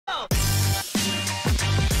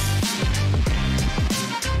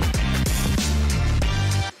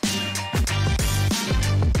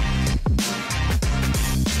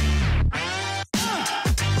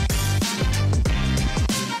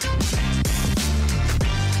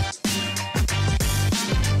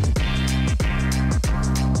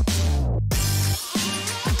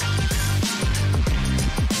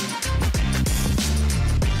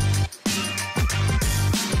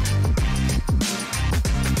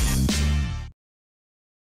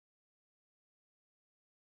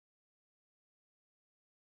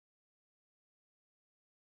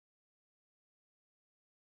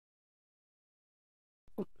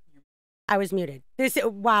I was muted.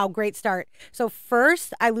 Wow, great start. So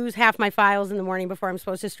first, I lose half my files in the morning before I'm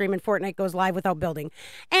supposed to stream, and Fortnite goes live without building.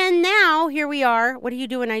 And now, here we are. What are you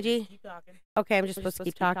doing, IG? Keep talking. Okay, I'm just supposed to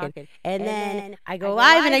keep talking. And then I go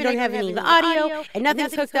live, and I don't have any audio, and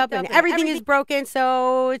nothing's hooked up, and everything is broken,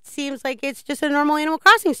 so it seems like it's just a normal Animal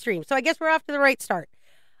Crossing stream. So I guess we're off to the right start.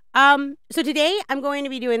 So today I'm going to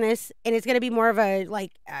be doing this, and it's going to be more of a,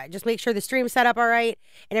 like, just make sure the stream's set up all right,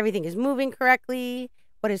 and everything is moving correctly.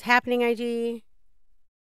 What is happening, IG?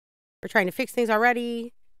 We're trying to fix things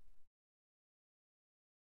already.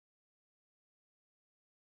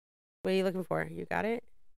 What are you looking for? You got it?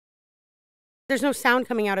 There's no sound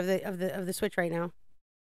coming out of the switch right now.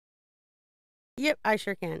 Yep, I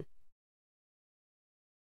sure can.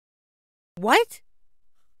 What?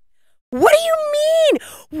 What do you mean?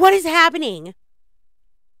 What is happening?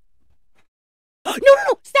 No, no,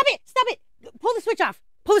 no! Stop it! Stop it! Pull the switch off!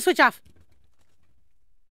 Pull the switch off!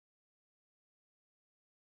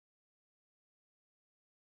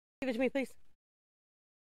 Give it to me, please.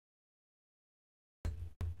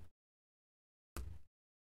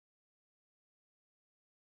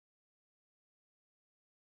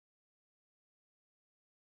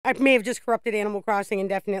 I may have just corrupted Animal Crossing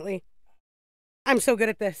indefinitely. I'm so good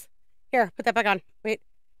at this. Here, put that back on. Wait.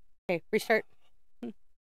 Okay, restart.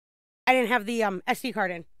 I didn't have the SD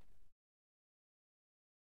card in.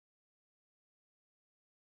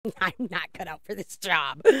 I'm not cut out for this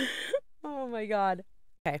job. Oh my god.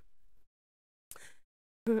 Okay.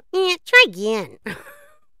 Yeah, try again.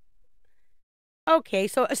 Okay,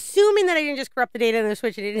 so assuming that I didn't just corrupt the data in the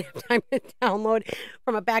Switch, I didn't have time to download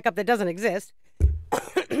from a backup that doesn't exist.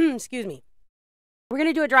 Excuse me. We're going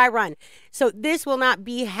to do a dry run. So this will not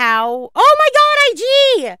be how... Oh my god,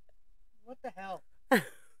 IG! What the hell?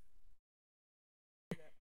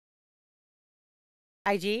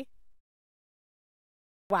 IG?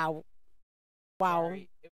 Wow. Wow. Sorry.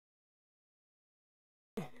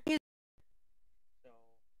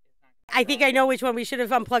 I think I know which one we should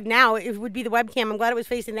have unplugged now. It would be the webcam. I'm glad it was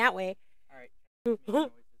facing that way. All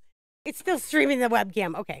right. It's still streaming the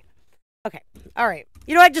webcam. Okay. Okay. All right.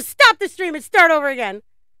 You know what? Just stop the stream and start over again.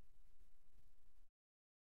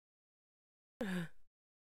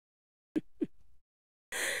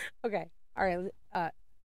 Okay. All right.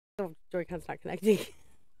 So Joy-Con's not connecting.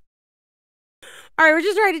 All right. We're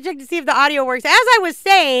just trying to check to see if the audio works. As I was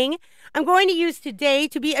saying, I'm going to use today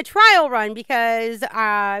to be a trial run because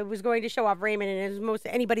I was going to show off Raymond, and as most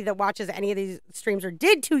anybody that watches any of these streams or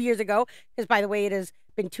did 2 years ago, because by the way, it has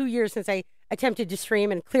been 2 years since I attempted to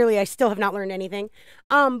stream, and clearly I still have not learned anything.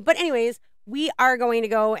 But anyways, we are going to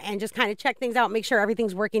go and just kind of check things out, make sure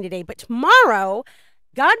everything's working today. But tomorrow,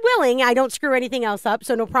 God willing, I don't screw anything else up,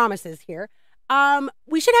 so no promises here.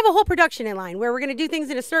 We should have a whole production in line where we're going to do things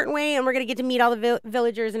in a certain way, and we're going to get to meet all the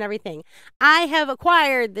villagers and everything. I have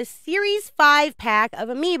acquired the Series 5 pack of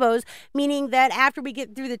amiibos, meaning that after we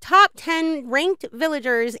get through the top 10 ranked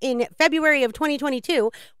villagers in February of 2022,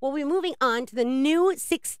 we'll be moving on to the new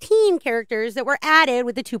 16 characters that were added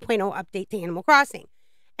with the 2.0 update to Animal Crossing.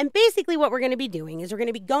 And basically what we're going to be doing is we're going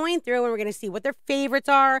to be going through and we're going to see what their favorites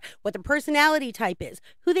are, what their personality type is,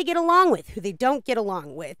 who they get along with, who they don't get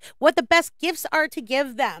along with, what the best gifts are to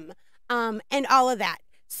give them, and all of that.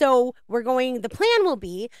 So the plan will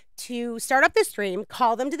be to start up the stream,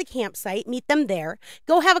 call them to the campsite, meet them there,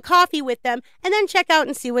 go have a coffee with them, and then check out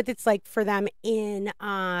and see what it's like for them in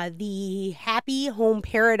the Happy Home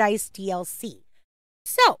Paradise DLC.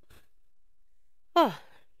 So,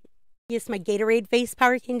 yes, my Gatorade face,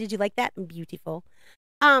 Power King. Did you like that? Beautiful.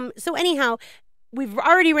 So anyhow, we've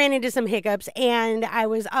already ran into some hiccups, and I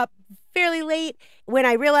was up fairly late when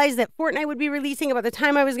I realized that Fortnite would be releasing about the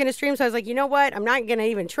time I was going to stream. So I was like, you know what? I'm not going to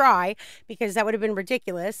even try because that would have been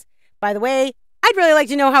ridiculous. By the way, I'd really like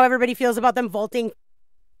to know how everybody feels about them building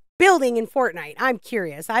in Fortnite. I'm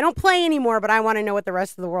curious. I don't play anymore, but I want to know what the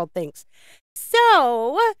rest of the world thinks.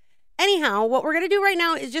 So... anyhow, what we're going to do right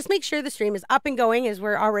now is just make sure the stream is up and going, as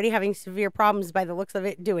we're already having severe problems by the looks of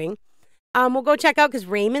it doing. We'll go check out because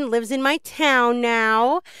Raymond lives in my town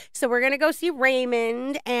now. So we're going to go see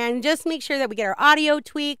Raymond and just make sure that we get our audio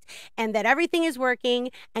tweaked and that everything is working.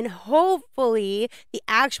 And hopefully the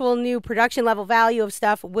actual new production level value of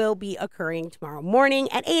stuff will be occurring tomorrow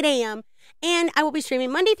morning at 8 a.m. And I will be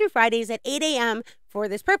streaming Monday through Fridays at 8 a.m. for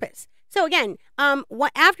this purpose. So again,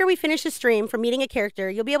 after we finish the stream for meeting a character,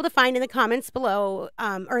 you'll be able to find in the comments below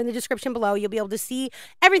or in the description below, you'll be able to see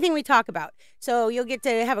everything we talk about. So you'll get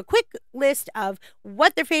to have a quick list of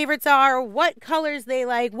what their favorites are, what colors they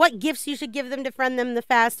like, what gifts you should give them to friend them the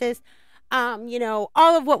fastest. You know,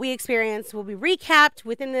 all of what we experience will be recapped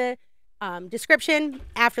within the description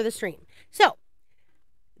after the stream. So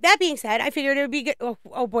that being said, I figured it would be good.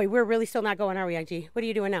 Oh boy, we're really still not going, are we, IG? What are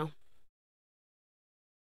you doing now?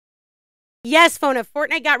 Yes, Fona.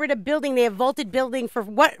 Fortnite got rid of building. They have vaulted building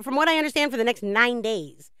from what I understand, for the next 9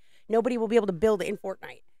 days. Nobody will be able to build in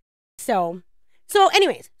Fortnite. So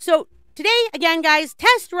anyways, so today, again, guys,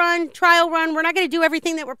 test run, trial run. We're not going to do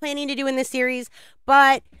everything that we're planning to do in this series,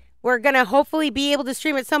 but we're going to hopefully be able to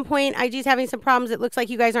stream at some point. IG's having some problems. It looks like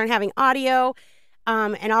you guys aren't having audio.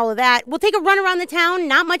 And all of that. We'll take a run around the town.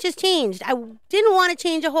 Not much has changed. I didn't want to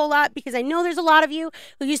change a whole lot because I know there's a lot of you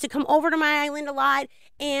who used to come over to my island a lot,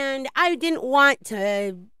 and I didn't want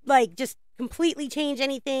to like just completely change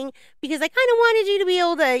anything because I kind of wanted you to be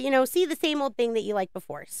able to, you know, see the same old thing that you liked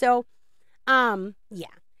before. So, yeah.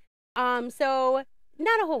 So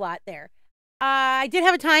not a whole lot there. I did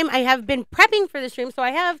have a time. I have been prepping for the stream, so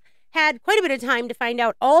I have had quite a bit of time to find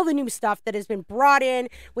out all the new stuff that has been brought in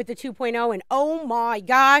with the 2.0, and oh my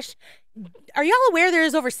gosh, are y'all aware there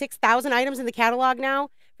is over 6,000 items in the catalog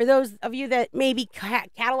now? For those of you that may be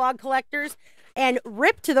catalog collectors, and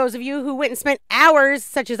rip to those of you who went and spent hours,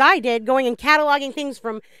 such as I did, going and cataloging things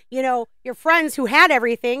from, you know, your friends who had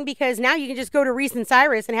everything, because now you can just go to Reese and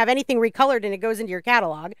Cyrus and have anything recolored and it goes into your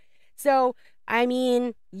catalog. So, I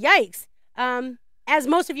mean, yikes. As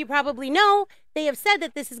most of you probably know, they have said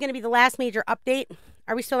that this is going to be the last major update.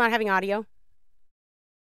 Are we still not having audio?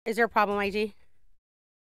 Is there a problem, IG?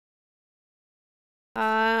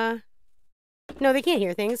 No, they can't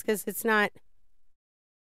hear things because it's not.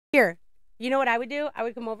 Here, you know what I would do? I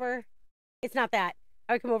would come over. It's not that.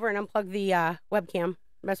 I would come over and unplug the webcam.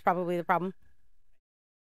 That's probably the problem.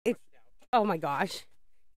 It's, oh my gosh.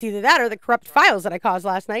 It's either that or the corrupt files that I caused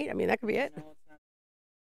last night. I mean, that could be it.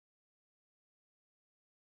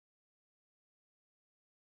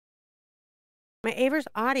 My Aver's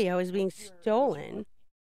audio is being stolen.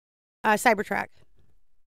 Cybertrack.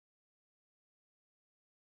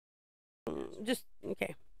 Just,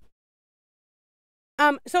 okay.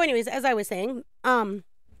 So anyways, as I was saying, the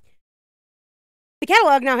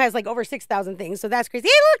catalog now has like over 6,000 things, so that's crazy.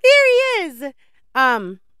 Hey, look, there he is!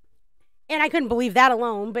 And I couldn't believe that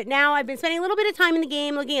alone, but now I've been spending a little bit of time in the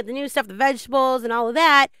game looking at the new stuff, the vegetables and all of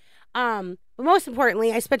that. But most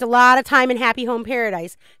importantly, I spent a lot of time in Happy Home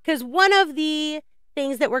Paradise, because one of the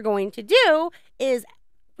things that we're going to do is,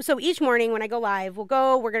 so each morning when I go live, we're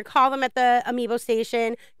going to call them at the Amiibo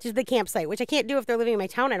station to the campsite, which I can't do if they're living in my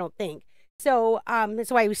town, I don't think. So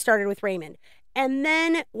that's why we started with Raymond. And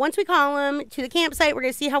then once we call them to the campsite, we're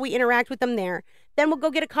going to see how we interact with them there. Then we'll go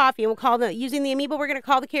get a coffee and we'll call them, using the Amiibo, we're going to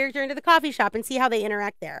call the character into the coffee shop and see how they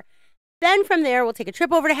interact there. Then from there, we'll take a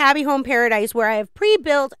trip over to Happy Home Paradise, where I have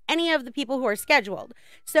pre-built any of the people who are scheduled.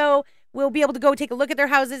 So we'll be able to go take a look at their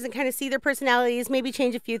houses and kind of see their personalities, maybe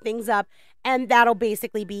change a few things up, and that'll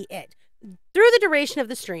basically be it. Through the duration of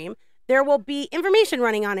the stream, there will be information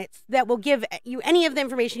running on it that will give you any of the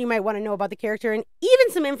information you might want to know about the character, and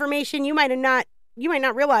even some information you might not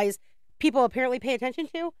realize people apparently pay attention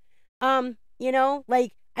to. You know,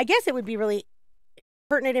 like, I guess it would be really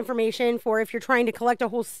pertinent information for if you're trying to collect a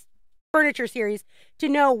whole furniture series, to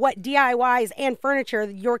know what DIYs and furniture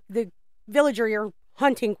the villager you're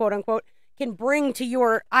hunting, quote unquote, can bring to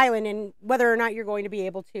your island, and whether or not you're going to be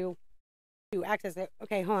able to access it.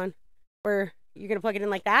 Okay, hold on. You're gonna plug it in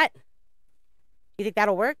like that? You think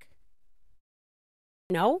that'll work?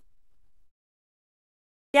 No?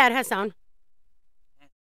 Yeah, it has sound.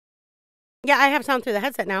 Yeah, I have sound through the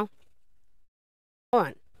headset now. Hold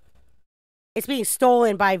on. It's being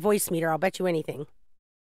stolen by Voice Meter, I'll bet you anything.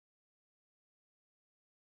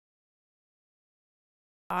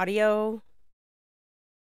 Audio.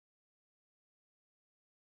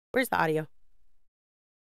 Where's the audio?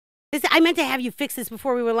 I meant to have you fix this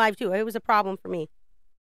before we went live too. It was a problem for me.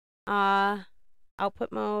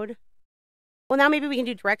 Output mode. Well, now maybe we can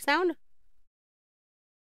do direct sound.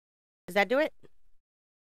 Does that do it?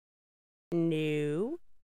 No.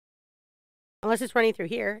 Unless it's running through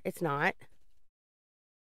here. It's not.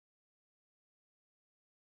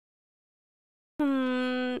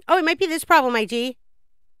 Oh, it might be this problem, IG.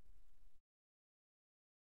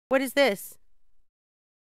 What is this?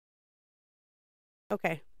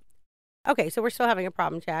 Okay. Okay, so we're still having a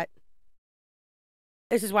problem, chat.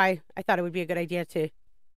 This is why I thought it would be a good idea to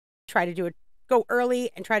try to go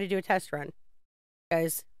early and try to do a test run.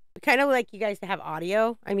 Because we kind of like you guys to have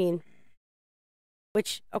audio. I mean,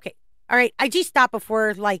 okay. All right, IG, stop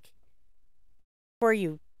before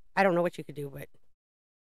you, I don't know what you could do, but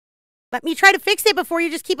let me try to fix it before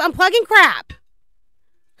you just keep unplugging crap.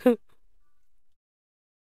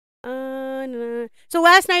 So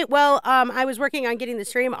last night, I was working on getting the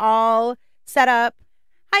stream all set up.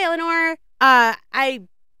 Hi, Eleanor.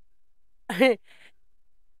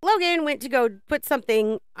 Logan went to go put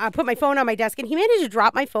something, put my phone on my desk, and he managed to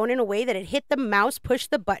drop my phone in a way that it hit the mouse, pushed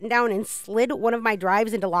the button down, and slid one of my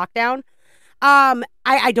drives into lockdown.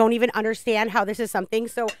 I don't even understand how this is something.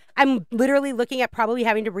 So I'm literally looking at probably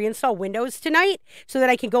having to reinstall Windows tonight so that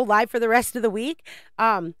I can go live for the rest of the week.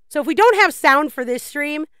 So if we don't have sound for this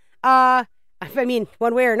stream, I mean,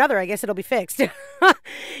 one way or another, I guess it'll be fixed.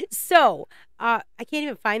 So, I can't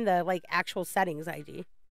even find the like actual settings, IG.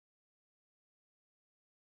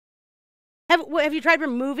 Have you tried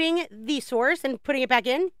removing the source and putting it back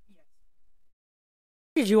in? Yes.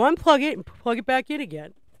 Did you unplug it and plug it back in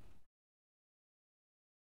again?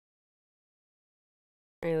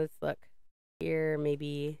 All right, let's look. Here,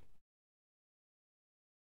 maybe.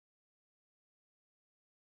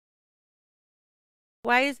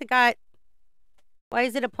 Why is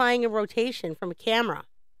it applying a rotation from a camera?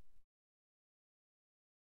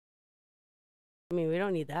 I mean, we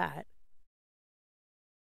don't need that.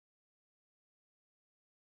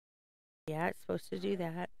 Yeah, it's supposed to do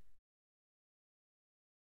that.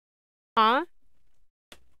 Huh?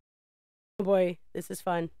 Oh boy, this is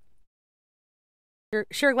fun.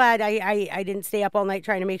 Sure glad I didn't stay up all night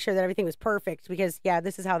trying to make sure that everything was perfect, because yeah,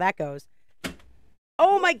 this is how that goes.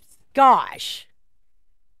 Oh my gosh.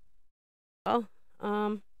 Oh,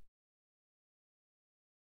 oh,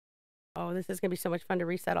 this is gonna be so much fun to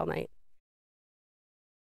reset all night.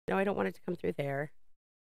 No, I don't want it to come through there.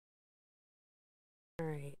 All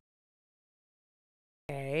right.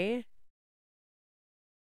 Okay.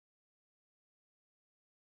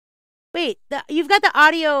 Wait, you've got the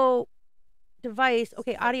audio device.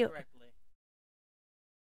 Okay, audio. Correctly.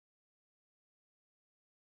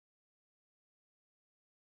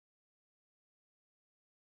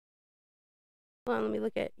 Hold on, let me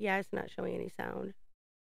look at. Yeah, it's not showing any sound.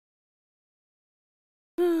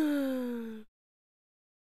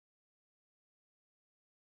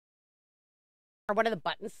 Or one of the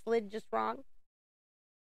buttons slid just wrong?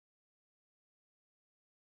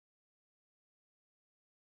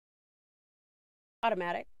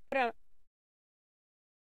 Automatic. Put it on.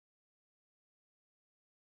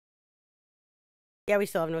 Yeah, we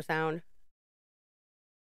still have no sound.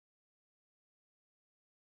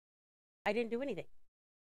 I didn't do anything.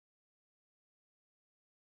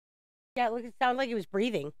 Yeah, look, it sounded like it was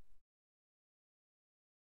breathing.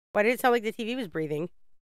 Why did it sound like the TV was breathing?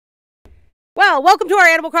 Well, welcome to our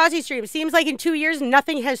Animal Crossing stream. Seems like in 2 years,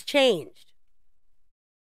 nothing has changed.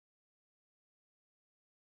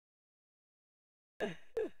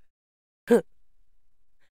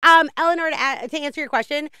 Eleanor, to answer your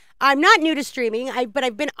question, I'm not new to streaming, but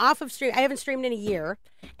I've been off of stream. I haven't streamed in a year.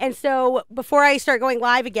 And so before I start going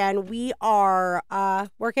live again, we are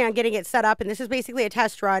working on getting it set up. And this is basically a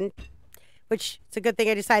test run, which it's a good thing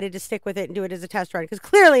I decided to stick with it and do it as a test run, because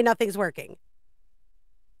clearly nothing's working.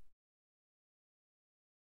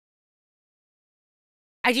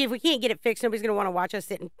 IG, if we can't get it fixed, nobody's going to want to watch us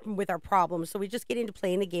sit with our problems. So we just get into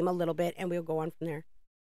playing the game a little bit and we'll go on from there.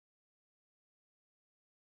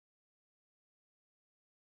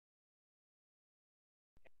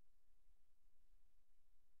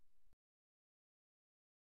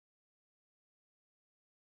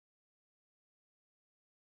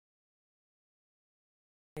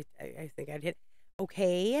 I think I'd hit.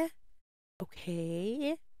 Okay.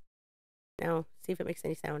 Okay. Now, see if it makes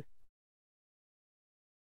any sound.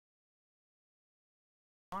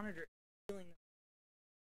 Monitor.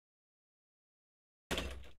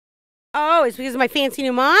 Oh, it's because of my fancy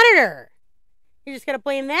new monitor. You're just gonna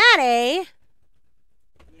blame that, eh?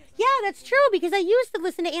 Yeah, that's true, because I used to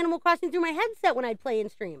listen to Animal Crossing through my headset when I'd play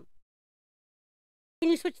and stream.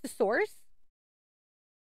 Can you switch the source?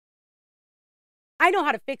 I know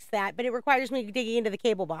how to fix that, but it requires me digging into the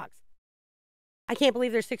cable box. I can't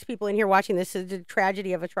believe there's 6 people in here watching this. It's a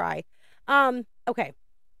tragedy of a try. Okay.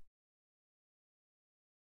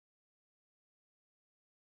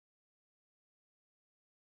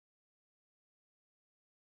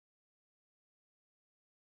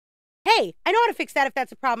 Hey, I know how to fix that if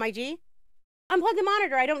that's a problem, IG. Unplug the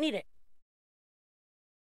monitor. I don't need it.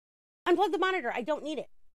 Unplug the monitor. I don't need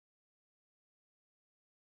it.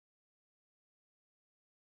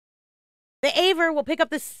 The Aver will pick up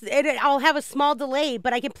this. I'll have a small delay,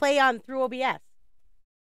 but I can play on through OBS.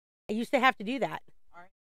 I used to have to do that. All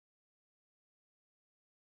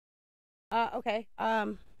right. Okay.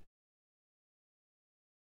 No,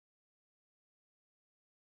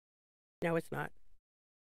 it's not.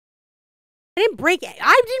 I didn't break it.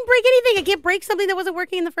 I didn't break anything. I can't break something that wasn't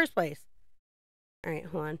working in the first place. All right,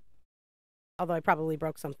 hold on. Although I probably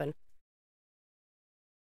broke something.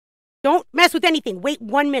 Don't mess with anything. Wait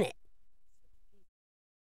 1 minute.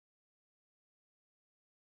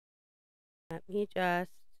 Let me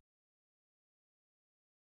just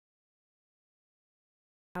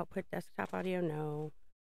output desktop audio. No.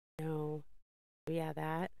 No. Yeah,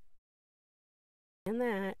 that. And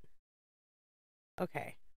that.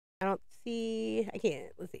 Okay. I don't see. I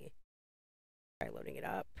can't. Let's see. Try loading it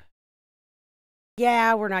up.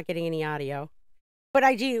 Yeah, we're not getting any audio. But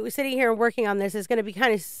IG, sitting here and working on this is going to be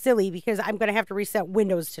kind of silly because I'm going to have to reset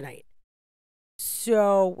Windows tonight.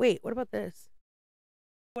 So, wait, what about this?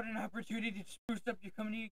 What an opportunity to spruce up your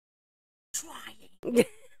company. Trying.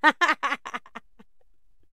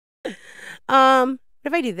 What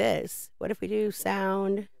if I do this? What if we do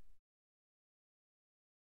sound?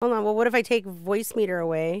 Hold on. Well, what if I take voice meter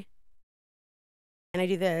away and I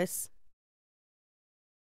do this?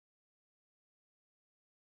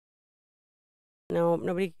 No,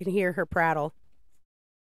 nobody can hear her prattle.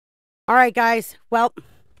 All right, guys. Well,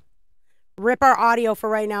 rip our audio for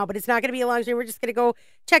right now, but it's not going to be a long stream. We're just going to go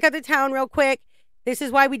check out the town real quick. This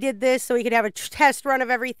is why we did this, so we could have a test run of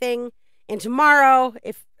everything. And tomorrow,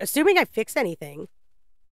 assuming I fix anything,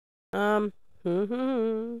 now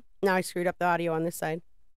I screwed up the audio on this side.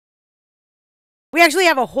 We actually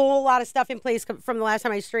have a whole lot of stuff in place from the last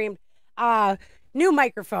time I streamed. New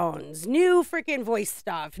microphones, new freaking voice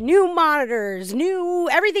stuff, new monitors,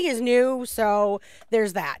 everything is new, so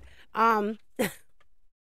there's that.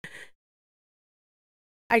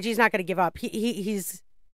 IG's not going to give up. He's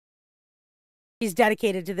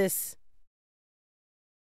dedicated to this.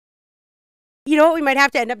 You know what we might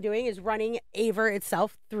have to end up doing is running Aver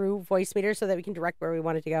itself through voice meter so that we can direct where we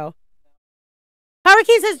want it to go. Power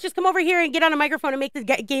Key says, just come over here and get on a microphone and make the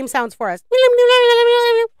game sounds for us.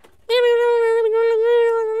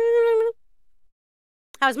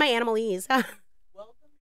 How's my animalese?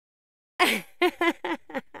 Welcome.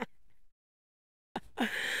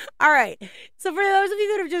 All right. So for those of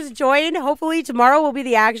you that have just joined, hopefully tomorrow will be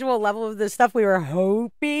the actual level of the stuff we were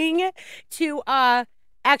hoping to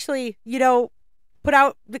actually, you know, put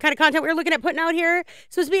out the kind of content we were looking at putting out here.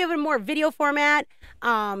 So it's supposed to be a more video format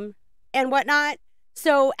and whatnot.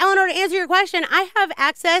 So, Eleanor, to answer your question, I have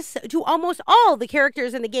access to almost all the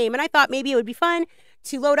characters in the game, and I thought maybe it would be fun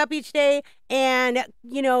to load up each day and,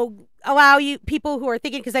 you know, allow you people who are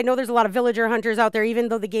thinking, because I know there's a lot of villager hunters out there, even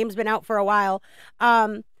though the game's been out for a while,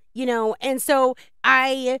 you know, and so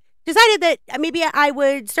I decided that maybe I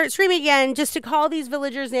would start streaming again just to call these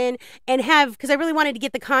villagers in and have, because I really wanted to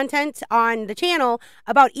get the content on the channel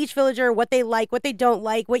about each villager, what they like, what they don't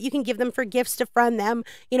like, what you can give them for gifts to friend them,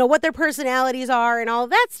 you know, what their personalities are and all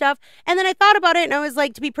of that stuff. And then I thought about it and I was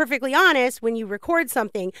like, to be perfectly honest, when you record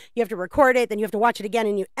something, you have to record it, then you have to watch it again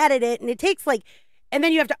and you edit it, and it takes like, and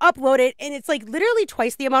then you have to upload it, and it's like literally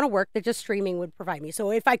twice the amount of work that just streaming would provide me. So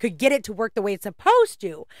if I could get it to work the way it's supposed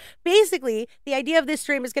to, basically, the idea of this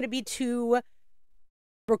stream is going to be to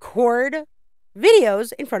record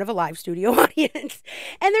videos in front of a live studio audience.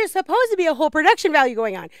 And there's supposed to be a whole production value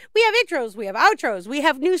going on. We have intros, we have outros, we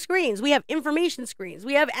have new screens, we have information screens,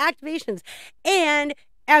 we have activations, and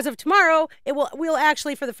as of tomorrow, we'll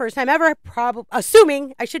actually, for the first time ever,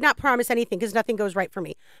 assuming, I should not promise anything because nothing goes right for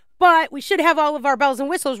me, but we should have all of our bells and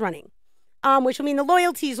whistles running, which will mean the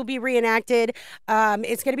loyalties will be reenacted.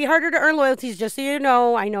 It's going to be harder to earn loyalties, just so you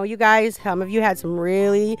know. I know you guys, some of you had some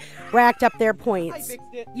really racked up their points. I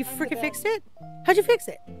fixed it. You freaking fixed it? How'd you fix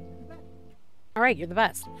it? All right, you're the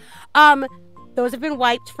best. Those have been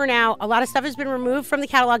wiped for now. A lot of stuff has been removed from the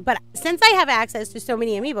catalog, but since I have access to so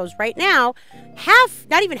many amiibos right now, half,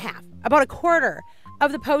 not even half, about a quarter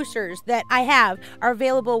of the posters that I have are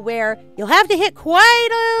available where you'll have to hit quite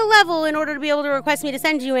a level in order to be able to request me to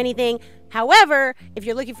send you anything. However, if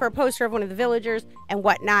you're looking for a poster of one of the villagers and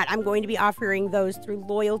whatnot, I'm going to be offering those through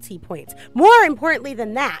loyalty points. More importantly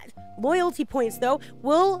than that, loyalty points, though,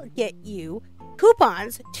 will get you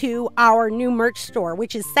coupons to our new merch store,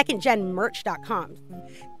 which is secondgenmerch.com.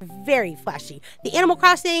 Very flashy. The Animal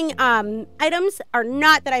Crossing items are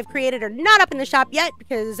not that I've created, are not up in the shop yet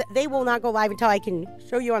because they will not go live until I can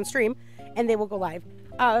show you on stream, and they will go live.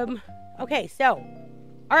 Okay, so,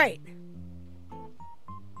 all right.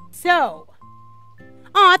 So,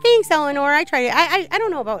 aw, thanks, Eleanor. I tried it. I don't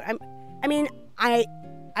know about, I mean, I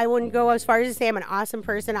wouldn't go as far as to say I'm an awesome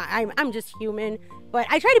person. I'm just human, but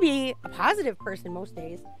I try to be a positive person most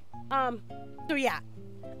days. So yeah.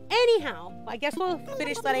 Anyhow, I guess we'll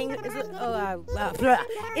finish letting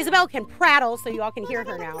Isabel can prattle so you all can hear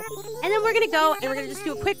her now. And then we're going to go and we're going to just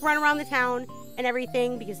do a quick run around the town and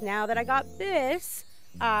everything, because now that I got this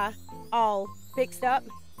all fixed up,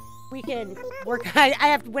 we can work.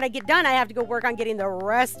 When I get done, I have to go work on getting the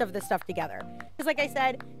rest of the stuff together. Because like I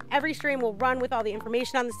said, every stream will run with all the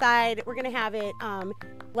information on the side. We're going to have it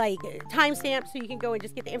like timestamps so you can go and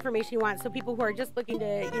just get the information you want. So people who are just looking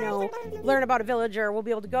to, you know, learn about a villager will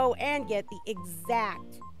be able to go and get the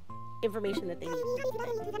exact information that they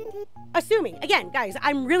need. Assuming, again, guys,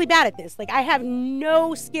 I'm really bad at this. Like, I have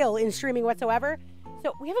no skill in streaming whatsoever.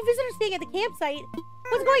 So we have a visitor staying at the campsite.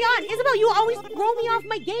 What's going on? Isabel, you always throw me off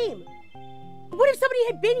my game. What if somebody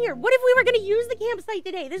had been here? What if we were going to use the campsite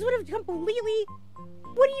today? This would have completely...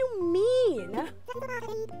 What do you mean?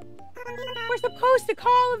 We're supposed to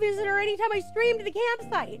call a visitor anytime I stream to the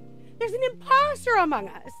campsite. There's an imposter among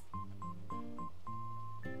us.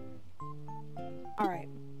 All right.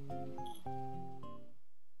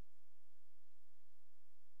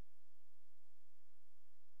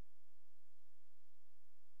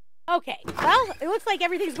 Okay, well, it looks like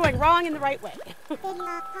everything's going wrong in the right way.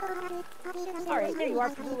 All right, there you are,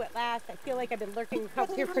 Blue, at last. I feel like I've been lurking out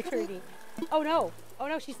here for eternity. Oh no,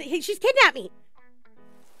 she's kidnapped me.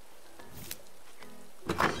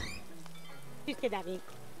 She's kidnapped me.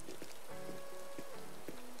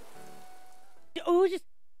 Oh, it's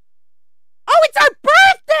our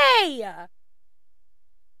birthday!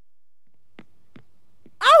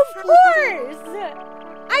 Of course!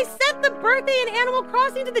 I set the birthday in Animal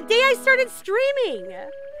Crossing to the day I started streaming.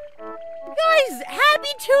 Guys,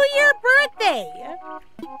 happy 2-year birthday!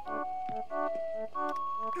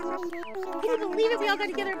 Can you believe it? We all got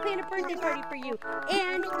together and planned a birthday party for you.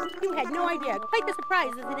 And you had no idea. Quite the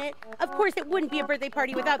surprise, isn't it? Of course, it wouldn't be a birthday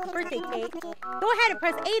party without the birthday cake. Go ahead and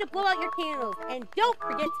press A to blow out your candles. And don't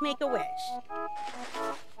forget to make a wish.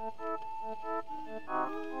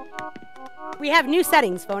 We have new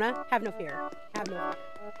settings, Fona. Have no fear. Have no fear.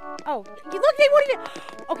 Oh, look, they wanted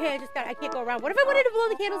to... Okay, I can't go around. What if I wanted to blow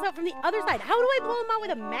the candles out from the other side? How do I blow them out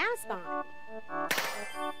with a mask on?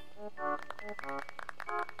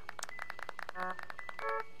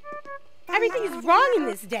 Everything is wrong in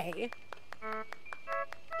this day.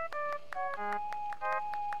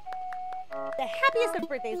 The happiest of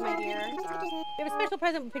birthdays, my dear. We have a special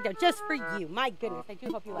present we picked out just for you. My goodness, I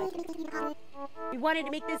do hope you like it. We wanted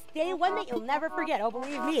to make this day one that you'll never forget. Oh,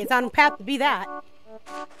 believe me, it's on path to be that.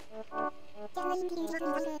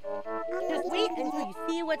 Just wait until you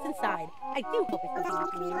see what's inside. I do hope it's something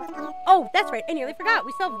you can use. Oh, that's right. I nearly forgot.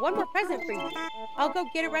 We still have one more present for you. I'll go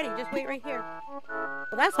get it ready. Just wait right here.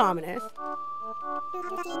 Well, that's ominous.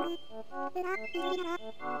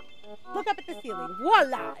 Look up at the ceiling.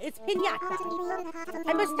 Voila! It's piñata.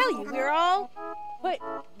 I must tell you, we're all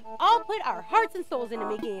put our hearts and souls into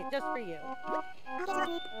making it just for you.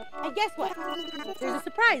 And guess what? There's a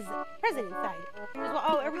surprise present inside.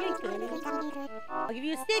 Oh, are we getting candy? I'll give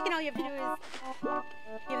you a stick, and all you have to do is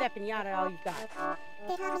give that piñata all you've got.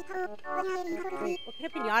 Wait, what kind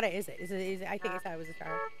of piñata is it? Is it? I think I said it was a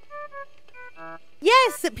star.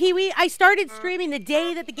 Yes, Pee-wee. I started streaming the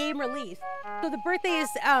day that the game released, so the birthday is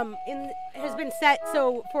has been set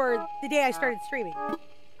so for the day I started streaming.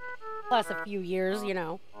 Plus a few years, you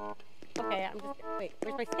know. Okay, wait.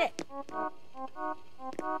 Where's my stick?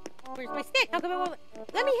 Where's my stick? How come it won't?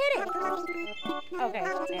 Let me hit it. Okay, I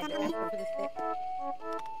have to ask for the stick.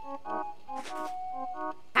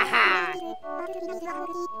 Haha.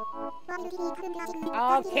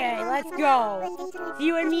 Okay, let's go. It's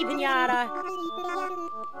you and me, piñata.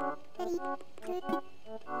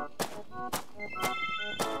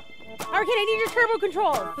 Arcade, I need your turbo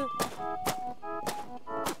controls.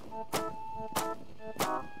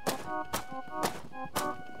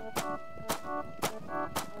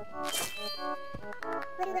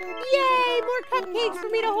 Yay! More cupcakes for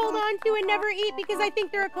me to hold on to and never eat because I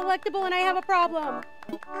think they're a collectible and I have a problem.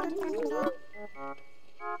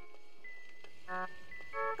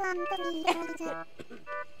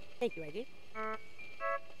 Thank you, ID.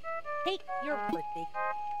 Take your birthday.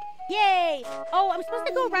 Yay! Oh, I'm supposed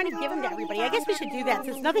to go around and give them to everybody. I guess we should do that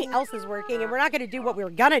since nothing else is working and we're not going to do what we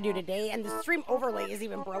were going to do today and the stream overlay is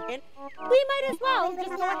even broken. We might as well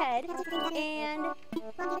just go ahead and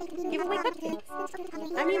give away cupcakes.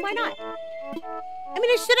 I mean, why not? I mean,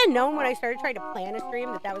 I should have known when I started trying to plan a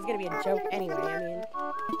stream that was going to be a joke anyway. I mean,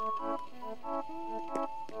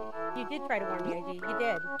 you did try to warn me, IG. You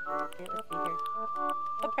did. Okay, let's see here.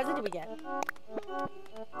 What present did we get?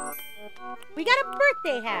 We got a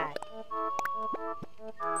birthday hat.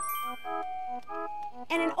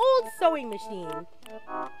 And an old sewing machine.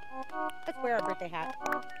 Let's wear our birthday hat.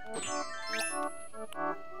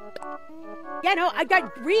 Yeah, no, I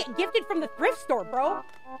got gifted from the thrift store, bro.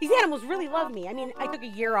 These animals really love me. I mean, I took a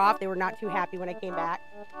year off. They were not too happy when I came back.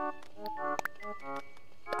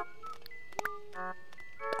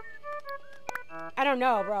 I don't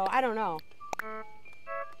know, bro. I don't know.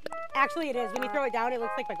 Actually, it is. When you throw it down, it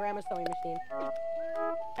looks like my grandma's sewing machine.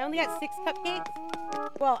 I only got 6 cupcakes.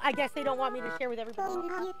 Well, I guess they don't want me to share with everybody.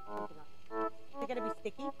 They're gonna be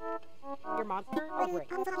sticky. Your monster? Oh, great.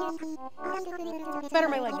 It's better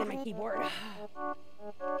my leg than my keyboard.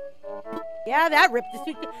 Yeah, that ripped the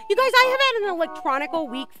suit. You guys, I have had an electronical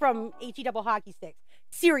week from HE Double Hockey Sticks.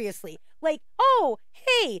 Seriously. Like, oh,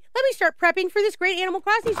 hey, let me start prepping for this great Animal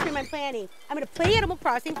Crossing stream I'm planning. I'm going to play Animal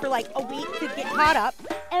Crossing for like a week to get caught up.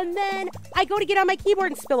 And then I go to get on my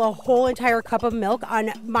keyboard and spill a whole entire cup of milk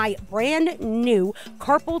on my brand new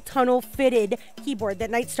carpal tunnel fitted keyboard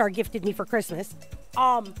that Nightstar gifted me for Christmas.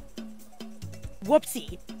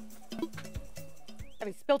 Whoopsie. I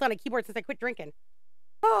haven't spilled on a keyboard since I quit drinking.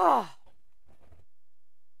 Oh.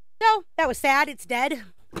 So, that was sad. It's dead.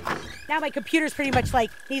 Now my computer's pretty much like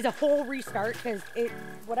needs a whole restart because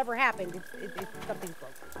whatever happened, something's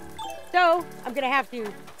broken. So I'm gonna have to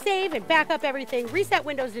save and back up everything, reset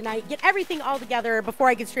Windows tonight, get everything all together before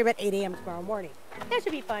I can stream at 8 a.m. tomorrow morning. That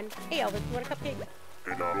should be fun. Hey Elvis, you want a cupcake?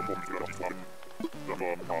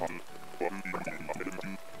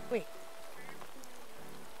 Wait.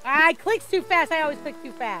 I clicked too fast. I always click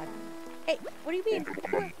too fast. Hey, what do you mean?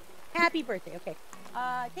 Happy birthday. Okay.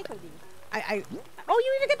 Take one of these. Oh,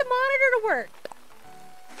 you even get the monitor to work.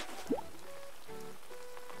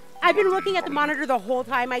 I've been looking at the monitor the whole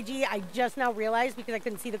time, IG. I just now realized because I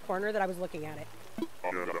couldn't see the corner that I was looking at it.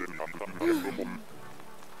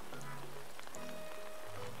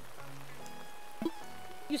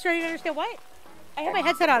 You starting to understand what? I have my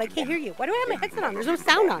headset on. I can't hear you. Why do I have my headset on? There's no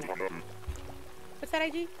sound on it. What's that,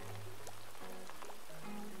 IG?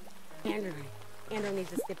 Andrew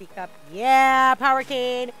needs a sippy cup. Yeah, Power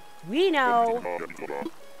Cane. We know.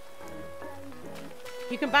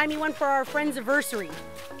 You can buy me one for our friend's anniversary.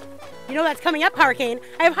 You know that's coming up, Power Cane.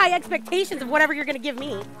 I have high expectations of whatever you're going to give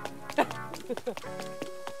me.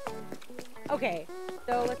 Okay,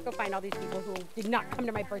 so let's go find all these people who did not come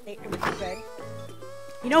to my birthday and were too good.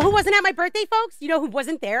 You know who wasn't at my birthday, folks? You know who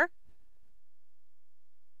wasn't there?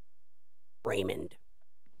 Raymond.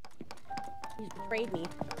 He's betrayed me.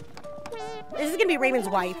 This is going to be Raymond's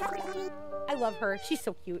wife. I love her. She's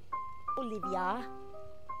so cute. Olivia.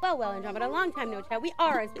 Well, Andromeda, long time no chat. We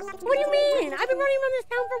are. What do you mean? I've been running around this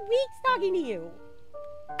town for weeks talking to you.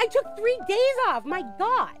 I took 3 days off. My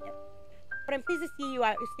God. But I'm pleased to see you.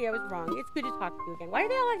 See, I was wrong. It's good to talk to you again. Why are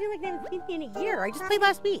they all acting like they haven't seen me in a year? I just played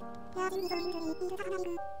last week. Stop.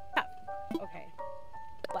 Okay.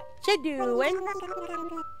 What you doing?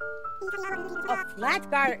 Oh, flat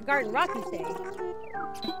garden rock, you say?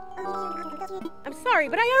 I'm sorry,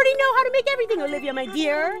 but I already know how to make everything, Olivia, my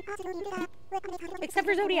dear. Except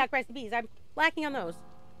for Zodiac recipes. I'm lacking on those.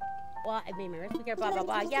 Well, I made my recipe, blah, blah,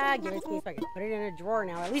 blah. Yeah, give it to me so I can put it in a drawer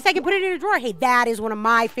now. At least I can put it in a drawer. Hey, that is one of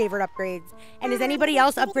my favorite upgrades. And has anybody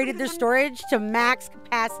else upgraded their storage to max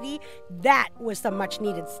capacity? That was some much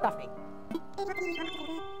needed stuffing.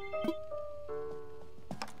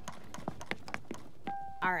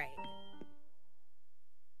 All right.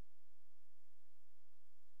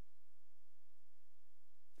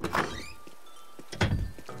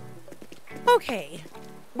 Okay.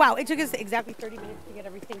 Wow, it took us exactly 30 minutes to get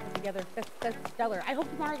everything put together. That's stellar. I hope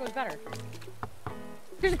tomorrow goes better.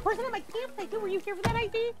 There's a person at my campsite too. Were you here for that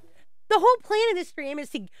idea? The whole plan of this stream is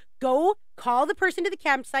to go call the person to the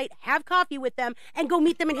campsite, have coffee with them, and go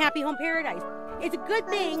meet them in Happy Home Paradise. It's a good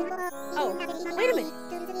thing. Oh, wait a minute.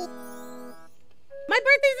 My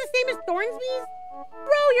birthday's the same as Thornsby's?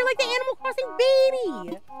 Bro, you're like the Animal Crossing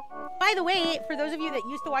baby. By the way, for those of you that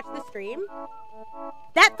used to watch the stream,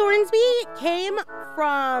 that Thornsby came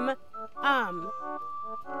from,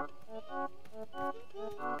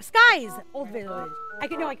 Sky's old village. I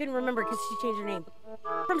couldn't remember because she changed her name.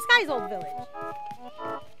 From Sky's old village.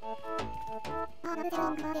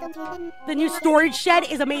 The new storage shed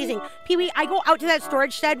is amazing. Pee-wee, I go out to that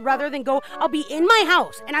storage shed rather than I'll be in my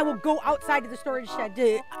house and I will go outside to the storage shed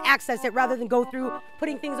to access it rather than go through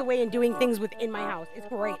putting things away and doing things within my house. It's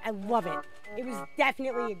great. I love it. It was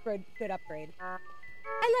definitely a good upgrade.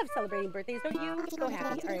 I love celebrating birthdays, don't you? So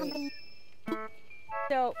happy. All right.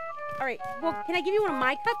 So, all right. Well, can I give you one of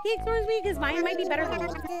my cupcakes, Thornsby? Because mine might be better than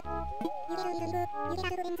yours.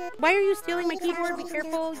 Why are you stealing my keyboard? Be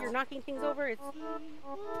careful. You're knocking things over. It's.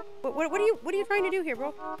 What are you trying to do here,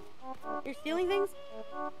 bro? You're stealing things?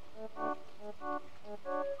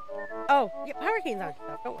 Oh, yeah, Power Cane's on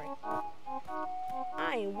stuff. Don't worry.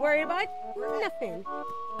 I ain't worried about nothing.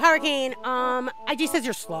 Power Cane, IG says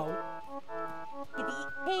you're slow. You get to eat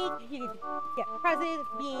cake, you get to get presents,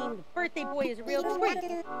 being the birthday boy is a real treat.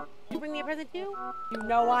 Did you bring me a present too? You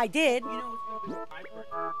know I did. You know it's my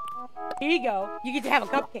birthday. Here you go. You get to have a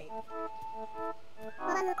cupcake.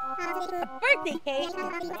 A birthday cake?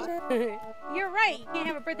 You're right. You can't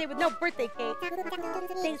have a birthday with no birthday cake.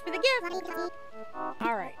 Thanks for the gift.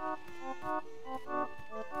 All right.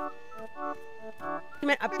 You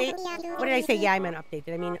meant update? What did I say? Yeah, I meant update.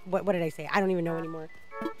 Did I mean, what did I say? I don't even know anymore.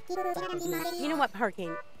 You know what,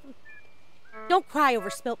 Hurricane? Don't cry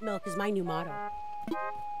over spilt milk is my new motto.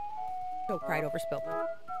 Joe cried over spilt milk.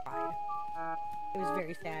 Cried. It was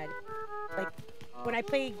very sad. Like, when I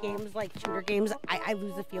play games like shooter games, I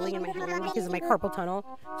lose the feeling in my hand because of my carpal tunnel.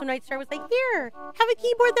 So Nightstar was like, here, have a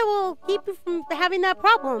keyboard that will keep you from having that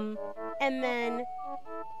problem. And then...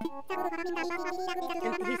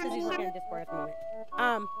 And he says he's looking at Discord at the moment.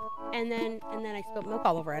 And then I spilled milk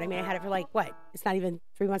all over it. I mean, I had it for like, what? It's not even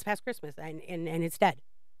 3 months past Christmas, and it's dead.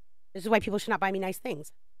 This is why people should not buy me nice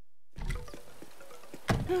things.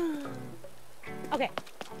 Okay,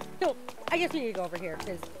 so I guess we need to go over here,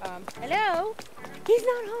 because, hello? He's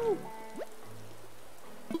not home.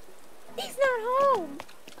 He's not home.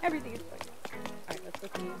 Everything is fine. All right, let's go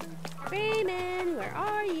see. Raymond, where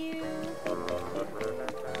are you?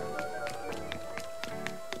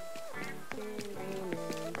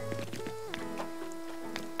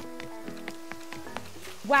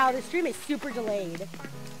 Wow, the stream is super delayed.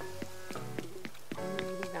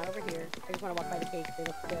 He's not over here. I just want to walk by the cakes. They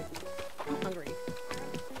look good. I'm hungry.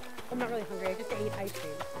 I'm not really hungry. I just ate ice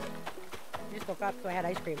cream. I just woke up, so I had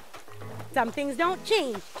ice cream. Some things don't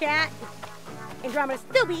change, chat. Andromeda's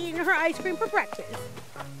still be eating her ice cream for breakfast.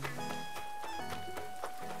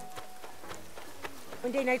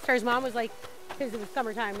 One day, Nightstar's mom was like, because it was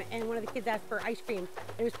summertime, and one of the kids asked for ice cream.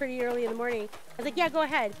 It was pretty early in the morning. I was like, yeah, go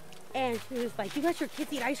ahead. And she was like, you let your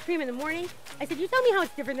kids eat ice cream in the morning? I said, you tell me how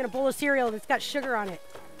it's different than a bowl of cereal that's got sugar on it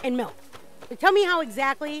and milk. So tell me how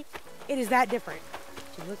exactly it is that different.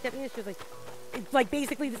 She looked at me and she was like, it's like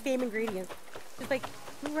basically the same ingredients. She's like,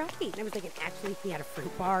 you're right. And I was like, and actually he had a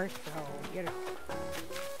fruit bar, so, you know.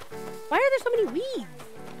 Why are there so many weeds?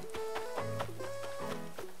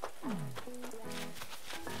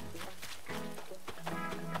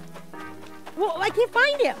 Well, I can't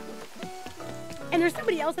find him. And there's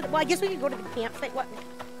somebody else that, well, I guess we could go to the campsite. What's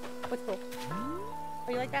cool? Oh,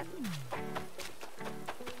 you like that?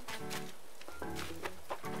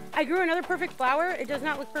 I grew another perfect flower. It does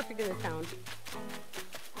not look perfect in this town.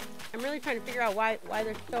 I'm really trying to figure out why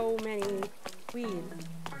there's so many weeds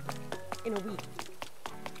in a week.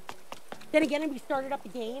 Then again, we started up the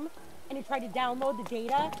game and it tried to download the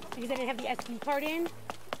data because I didn't have the SD card in.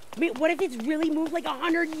 I mean, what if it's really moved like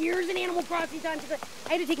 100 years in Animal Crossing time?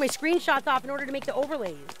 I had to take my screenshots off in order to make the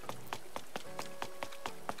overlays.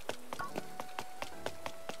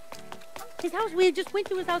 His house, we just went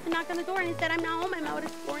to his house and knocked on the door and he said, I'm not home, I'm out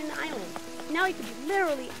exploring the island. Now he could be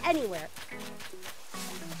literally anywhere.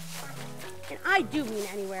 And I do mean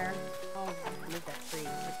anywhere. Oh, move that tree.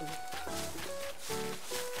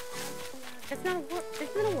 That's not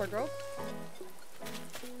a wardrobe.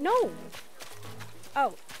 No.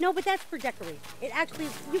 Oh, no, but that's for decorating. It actually,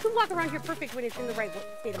 you can walk around here perfect when it's in the right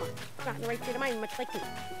state of mind. It's not in the right state of mind, much like me.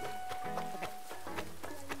 Okay.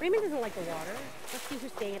 Raymond doesn't like the water. Let's see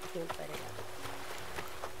who's staying at the campsite again.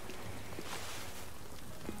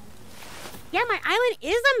 Yeah, my island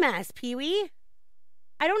is a mess, Pee-wee.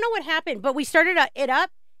 I don't know what happened, but we started it up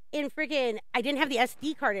in freaking, I didn't have the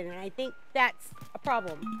SD card in it, and I think that's a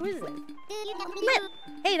problem. Who is this? Flip.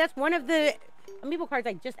 Hey, that's one of the amiibo cards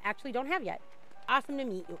I just actually don't have yet. Awesome to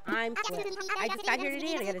meet you. I'm Flip. I just got here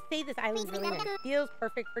today and I gotta say this island's really nice. Feels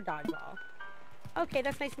perfect for dodgeball. Okay,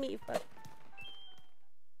 that's nice to meet you, Flip.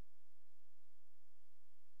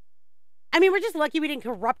 I mean, we're just lucky we didn't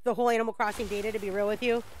corrupt the whole Animal Crossing data, to be real with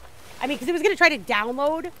you. I mean, because it was gonna try to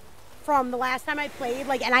download from the last time I played,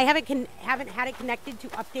 like, and I haven't had it connected to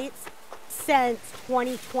updates since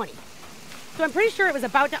 2020. So I'm pretty sure it was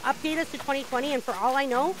about to update us to 2020, and for all I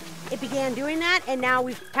know, it began doing that, and now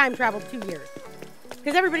we've time traveled 2 years.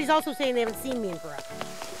 Because everybody's also saying they haven't seen me in forever.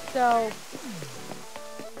 So,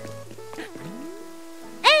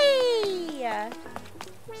 hey!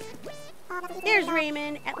 There's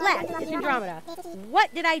Raymond. At last, it's Andromeda.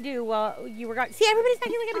 What did I do while you were gone? See, everybody's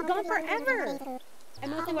acting like I've been gone forever. I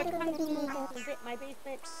mostly watched Kung Fu movies in my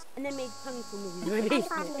basement, and then made Kung Fu movies in my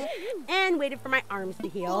basement, and waited for my arms to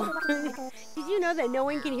heal. Did you know that no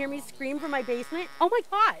one can hear me scream from my basement? Oh my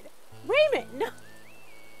God, Raymond! No.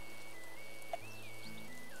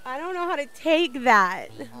 I don't know how to take that.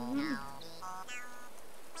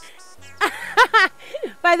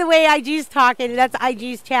 By the way, IG's talking. That's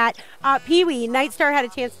IG's chat. Pee-wee, Nightstar had a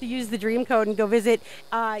chance to use the dream code and go visit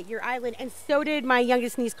your island, and so did my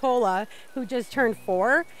youngest niece, Cola, who just turned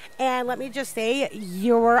 4. And let me just say,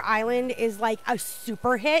 your island is like a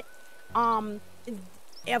super hit.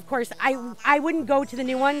 Of course, I wouldn't go to the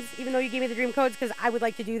new ones, even though you gave me the dream codes, because I would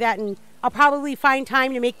like to do that, and I'll probably find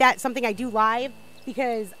time to make that something I do live,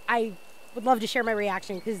 because I would love to share my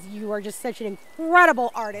reaction, because you are just such an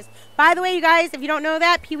incredible artist. By the way, you guys, if you don't know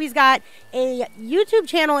that, Pee-wee's got a YouTube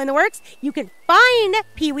channel in the works. You can find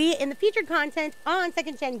Pee-wee in the featured content on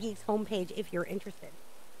Second Gen Geeks homepage if you're interested.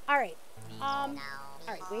 All right. All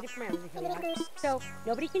right, wait for my So,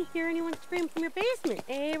 nobody can hear anyone scream from your basement.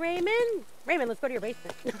 Hey, Raymond? Raymond, let's go to your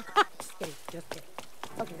basement. Just kidding. Just kidding.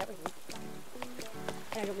 Okay, that was me.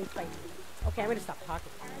 And I don't mean fight. Okay, I'm going to stop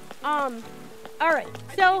talking. All right,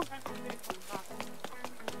 so...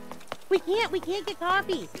 We can't get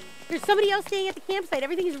coffee. There's somebody else staying at the campsite.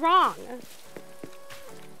 Everything is wrong.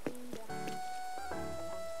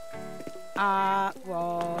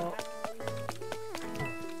 Well...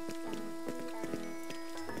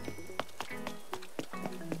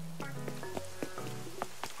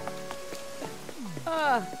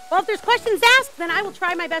 Well, if there's questions asked, then I will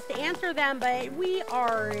try my best to answer them, but we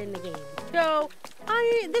are in the game. So,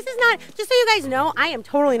 this is not, just so you guys know, I am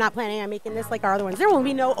totally not planning on making this like our other ones. There will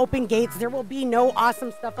be no open gates. There will be no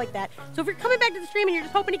awesome stuff like that. So if you're coming back to the stream and you're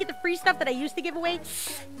just hoping to get the free stuff that I used to give away,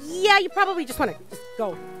 yeah, you probably just want to just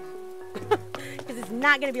go. Because it's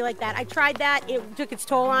not going to be like that. I tried that. It took its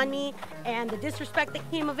toll on me. And the disrespect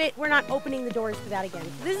that came of it, we're not opening the doors to that again.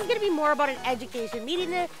 So this is going to be more about an education,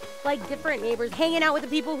 meeting the like different neighbors, hanging out with the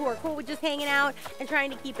people who are cool with just hanging out, and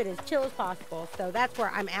trying to keep it as chill as possible. So that's where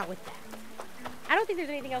I'm at with that. I don't think there's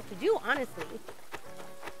anything else to do, honestly.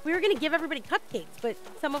 We were going to give everybody cupcakes, but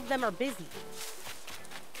some of them are busy.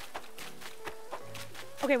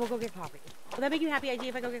 Okay, we'll go get coffee. Will that make you happy, IG,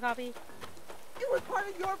 if I go get coffee? It was part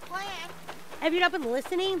of your plan. Have you not been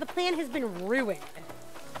listening? The plan has been ruined.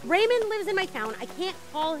 Raymond lives in my town. I can't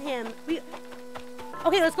call him.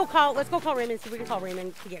 Okay, let's go call Raymond, see if we can call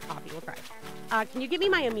Raymond to get coffee. We'll try. Can you give me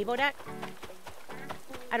my amiibo deck?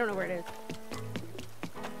 I don't know where it is.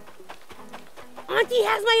 Auntie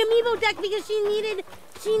has my amiibo deck because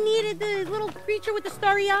she needed the little creature with the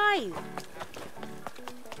starry eyes.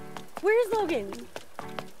 Where's Logan?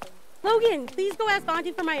 Logan, please go ask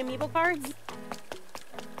Auntie for my amiibo cards.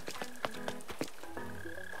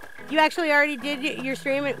 You actually already did your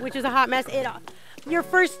stream, which is a hot mess. Your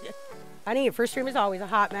first stream is always a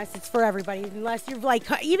hot mess. It's for everybody, unless you're like,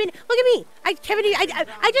 even, look at me. I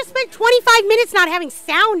just spent 25 minutes not having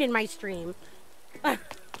sound in my stream. And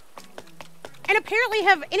apparently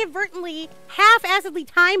have inadvertently, half-assedly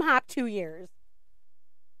time hopped 2 years.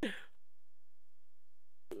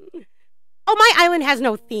 Oh, my island has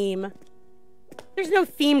no theme. There's no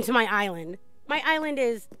theme to my island. My island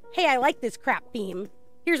is, hey, I like this crap theme.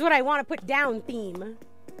 Here's what I want to put down theme.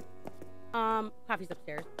 Coffee's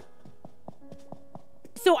upstairs.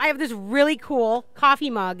 So I have this really cool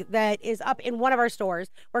coffee mug that is up in one of our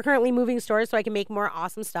stores. We're currently moving stores so I can make more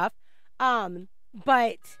awesome stuff.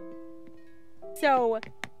 So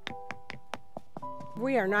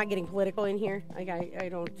we are not getting political in here. Like I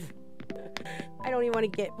don't even want to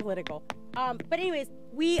get political. But anyways,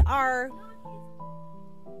 we are.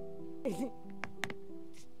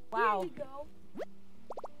 Wow.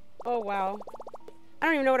 Oh, wow. I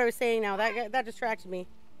don't even know what I was saying now. That distracted me.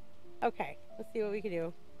 Okay, let's see what we can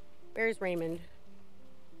do. Where's Raymond?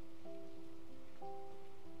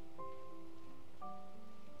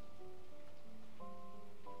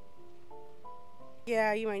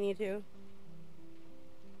 Yeah, you might need to.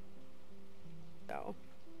 So.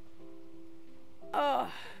 Oh.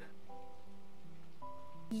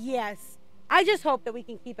 Yes. I just hope that we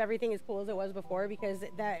can keep everything as cool as it was before, because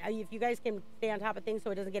if you guys can stay on top of things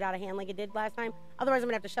so it doesn't get out of hand like it did last time. Otherwise, I'm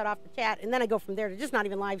going to have to shut off the chat, and then I go from there to just not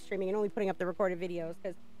even live streaming and only putting up the recorded videos,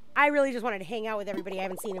 because I really just wanted to hang out with everybody. I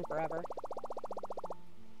haven't seen him forever.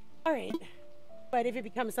 All right. But if it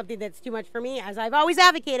becomes something that's too much for me, as I've always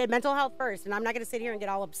advocated, mental health first, and I'm not going to sit here and get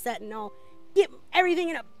all upset and all get everything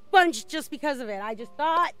in a bunch just because of it. I just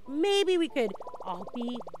thought maybe we could all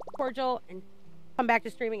be cordial and come back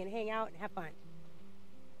to streaming and hang out and have fun.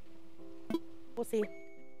 We'll see.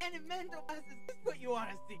 And in mental health, is this what you want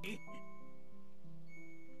to see?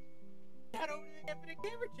 Head over to the Infinite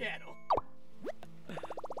Gamer channel.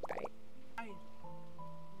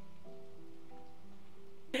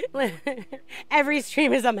 Right. Every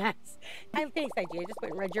stream is a mess. Thanks, IG. I just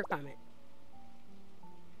went and read your comment.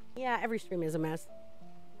 Yeah, every stream is a mess.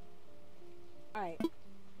 Alright.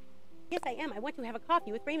 Yes, I am. I want to have a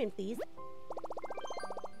coffee with Raymond, please.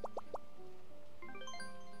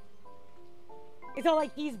 It's all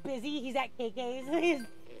like he's busy. He's at KK's.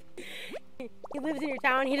 He lives in your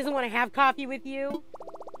town. He doesn't want to have coffee with you.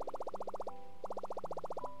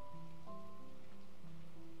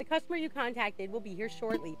 The customer you contacted will be here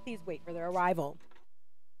shortly. Please wait for their arrival.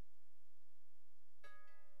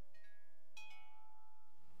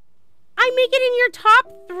 I make it in your top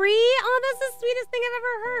 3? Oh, that's the sweetest thing I've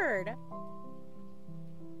ever heard.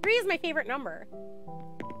 3 is my favorite number.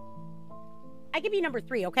 I could be number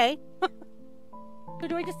 3, okay? So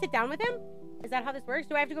do I just sit down with him? Is that how this works?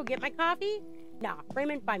 Do I have to go get my coffee? Nah,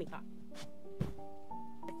 Raymond, buy me coffee.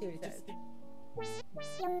 Let's see what he says.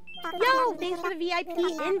 Yo, thanks for the VIP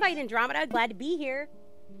invite, Andromeda. Glad to be here.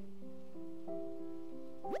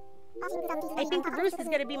 I think the Roost is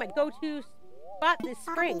going to be my go-to spot this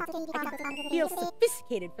spring. I can feel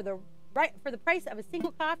sophisticated for the price of a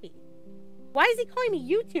single coffee. Why is he calling me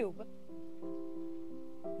YouTube?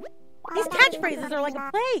 These catchphrases are like a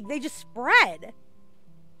plague. They just spread.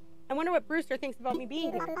 I wonder what Brewster thinks about me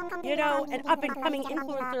being here. You know, an up-and-coming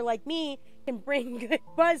influencer like me can bring good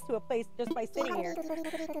buzz to a place just by sitting here.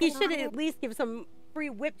 He should at least give some free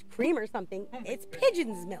whipped cream or something. It's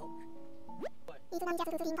pigeon's milk.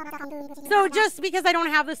 So just because I don't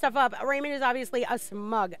have this stuff up, Raymond is obviously a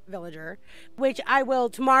smug villager, which I will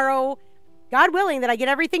tomorrow, God willing that I get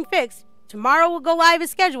everything fixed. Tomorrow we'll go live as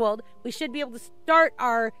scheduled. We should be able to start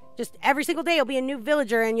our, just every single day will be a new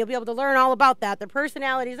villager and you'll be able to learn all about that, their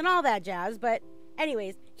personalities and all that jazz. But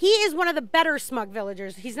anyways, he is one of the better smug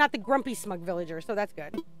villagers. He's not the grumpy smug villager, so that's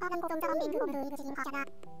good.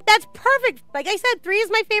 That's perfect. Like I said, 3 is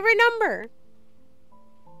my favorite number.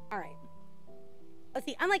 All right. Let's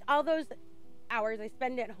see, unlike all those hours I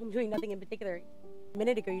spend at home doing nothing in particular. A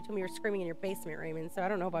minute ago you told me you were screaming in your basement, Raymond, so I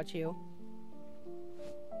don't know about you.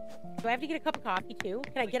 Do I have to get a cup of coffee too?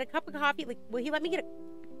 Can I get a cup of coffee? Like, will he let me get a...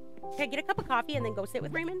 Can I get a cup of coffee and then go sit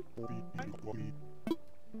with Raymond?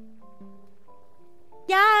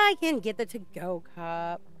 Yeah, I can get the to-go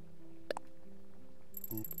cup.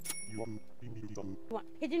 You want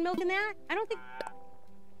pigeon milk in that? I don't think...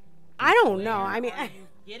 I don't know. I mean...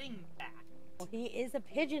 Getting back. Well, he is a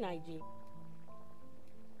pigeon, IG.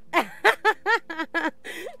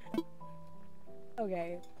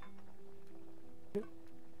 Okay.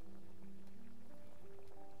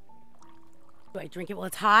 Do I drink it while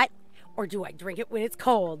it's hot, or do I drink it when it's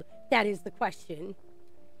cold? That is the question.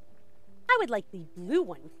 I would like the blue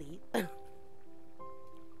one, please.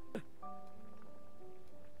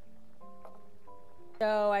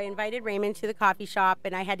 So I invited Raymond to the coffee shop,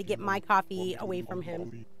 and I had to get my coffee away from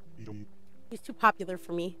him. He's too popular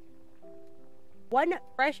for me. 1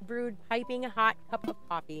 fresh brewed, piping hot cup of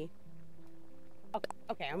coffee.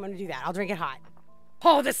 Okay, I'm gonna do that. I'll drink it hot.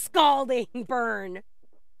 Oh, the scalding burn!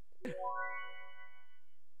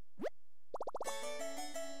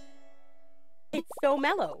 It's so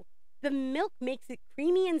mellow. The milk makes it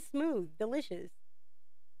creamy and smooth. Delicious.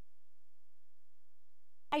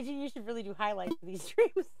 You should really do highlights for these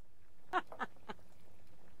streams.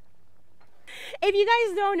 If you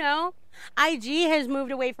guys don't know, IG has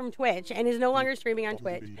moved away from Twitch and is no longer streaming on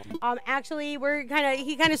Twitch. Actually,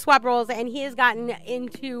 he kind of swapped roles, and he has gotten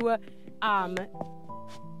into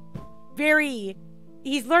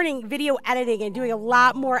he's learning video editing and doing a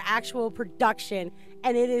lot more actual production,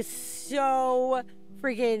 and it is so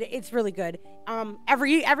freaking, it's really good.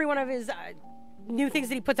 Every one of his new things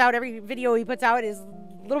that he puts out, every video he puts out is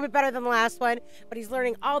a little bit better than the last one, but he's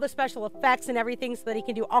learning all the special effects and everything so that he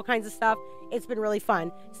can do all kinds of stuff. It's been really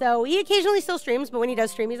fun. So he occasionally still streams, but when he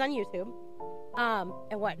does stream, he's on YouTube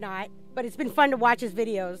and whatnot. But it's been fun to watch his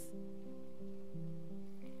videos.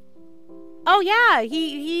 Oh yeah,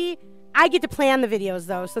 I get to plan the videos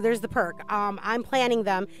though, so there's the perk. I'm planning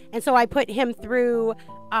them, and so I put him through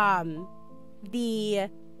the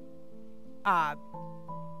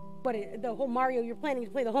whole Mario. You're planning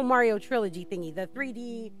to play the whole Mario trilogy thingy, the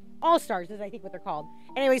 3D All-Stars is I think what they're called.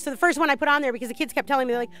 Anyway, so the first one I put on there because the kids kept telling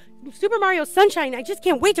me, they're like, Super Mario Sunshine, I just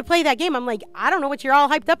can't wait to play that game. I'm like, I don't know what you're all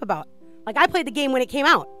hyped up about. Like, I played the game when it came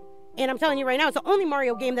out, and I'm telling you right now, it's the only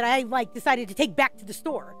Mario game that I decided to take back to the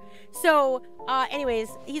store. So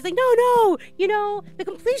anyways, he's like, no, you know, the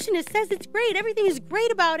completionist says it's great, everything is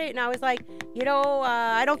great about it. And I was like, you know,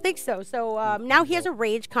 I don't think so. So now he has a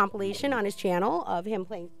Rage compilation on his channel of him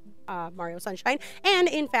playing Mario Sunshine, and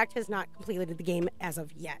in fact has not completed the game as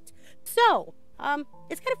of yet. So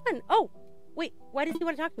it's kind of fun. Oh wait, why does he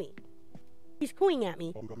want to talk to me? He's cooing at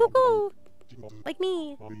me. Cuckoo, like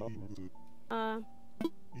me.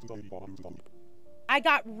 I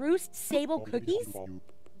got Roost Sable cookies.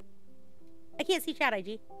 I can't see chat,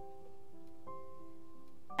 IG.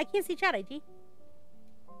 I can't see chat, IG.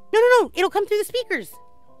 No, it'll come through the speakers.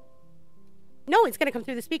 No, it's going to come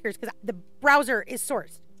through the speakers because the browser is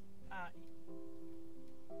sourced.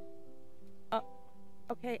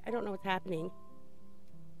 Okay, I don't know what's happening.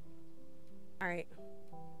 All right.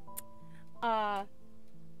 I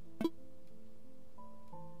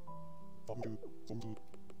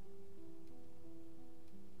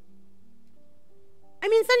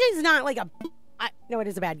mean, Sunshine's not like no, it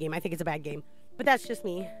is a bad game. I think it's a bad game. But that's just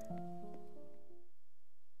me.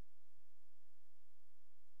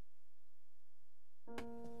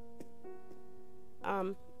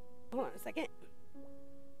 Hold on a second.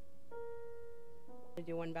 To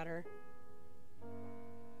do one better.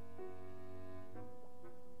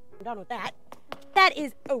 I'm done with that. That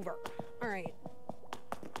is over. All right.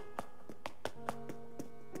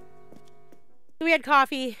 So we had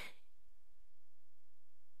coffee.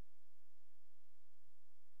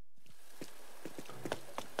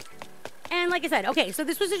 And like I said, okay, so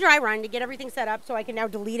this was a dry run to get everything set up so I can now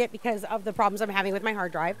delete it because of the problems I'm having with my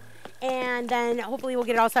hard drive. And then hopefully we'll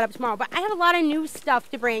get it all set up tomorrow. But I have a lot of new stuff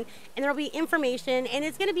to bring, and there'll be information, and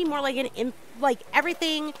it's going to be more like like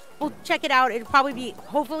everything. We'll check it out. It'll probably be,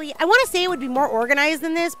 hopefully, I want to say it would be more organized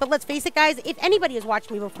than this, but let's face it, guys, if anybody has watched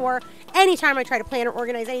me before, anytime I try to plan or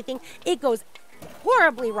organize anything, it goes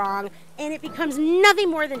horribly wrong, and it becomes nothing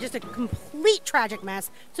more than just a complete tragic mess.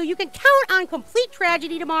 So you can count on complete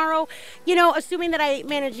tragedy tomorrow, you know, assuming that I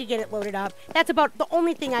manage to get it loaded up. That's about the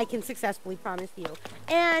only thing I can successfully promise you.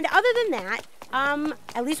 And other than that,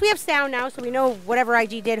 at least we have sound now, so we know whatever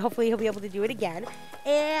IG did, hopefully he'll be able to do it again.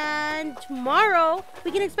 And tomorrow,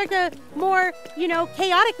 we can expect a more, you know,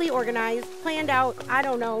 chaotically organized, planned out, I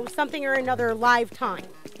don't know, something or another live time.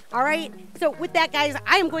 All right. So with that, guys,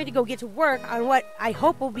 I am going to go get to work on what I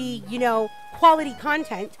hope will be, you know, quality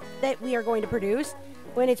content that we are going to produce,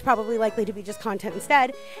 when it's probably likely to be just content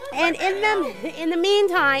instead. And in the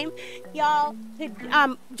meantime, y'all,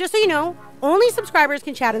 just so you know, only subscribers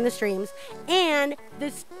can chat in the streams, and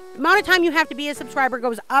this amount of time you have to be a subscriber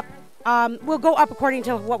goes up. Will go up according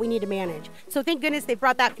to what we need to manage. So thank goodness they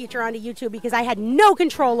brought that feature onto YouTube, because I had no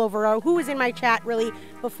control over who was in my chat really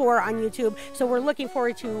before on YouTube. So we're looking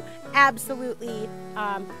forward to absolutely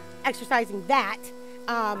exercising that.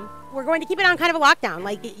 We're going to keep it on kind of a lockdown.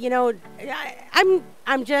 Like, you know,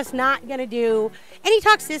 I'm just not going to do any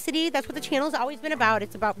toxicity. That's what the channel's always been about.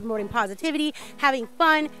 It's about promoting positivity, having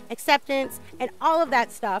fun, acceptance, and all of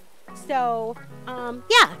that stuff. So,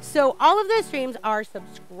 yeah, so all of the streams are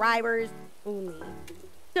subscribers only.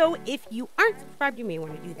 So if you aren't subscribed, you may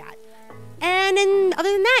want to do that. And then, other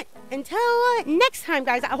than that, until next time,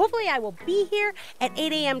 guys, hopefully I will be here at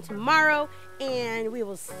 8 a.m. tomorrow, and we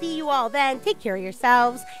will see you all then. Take care of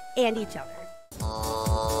yourselves and each other.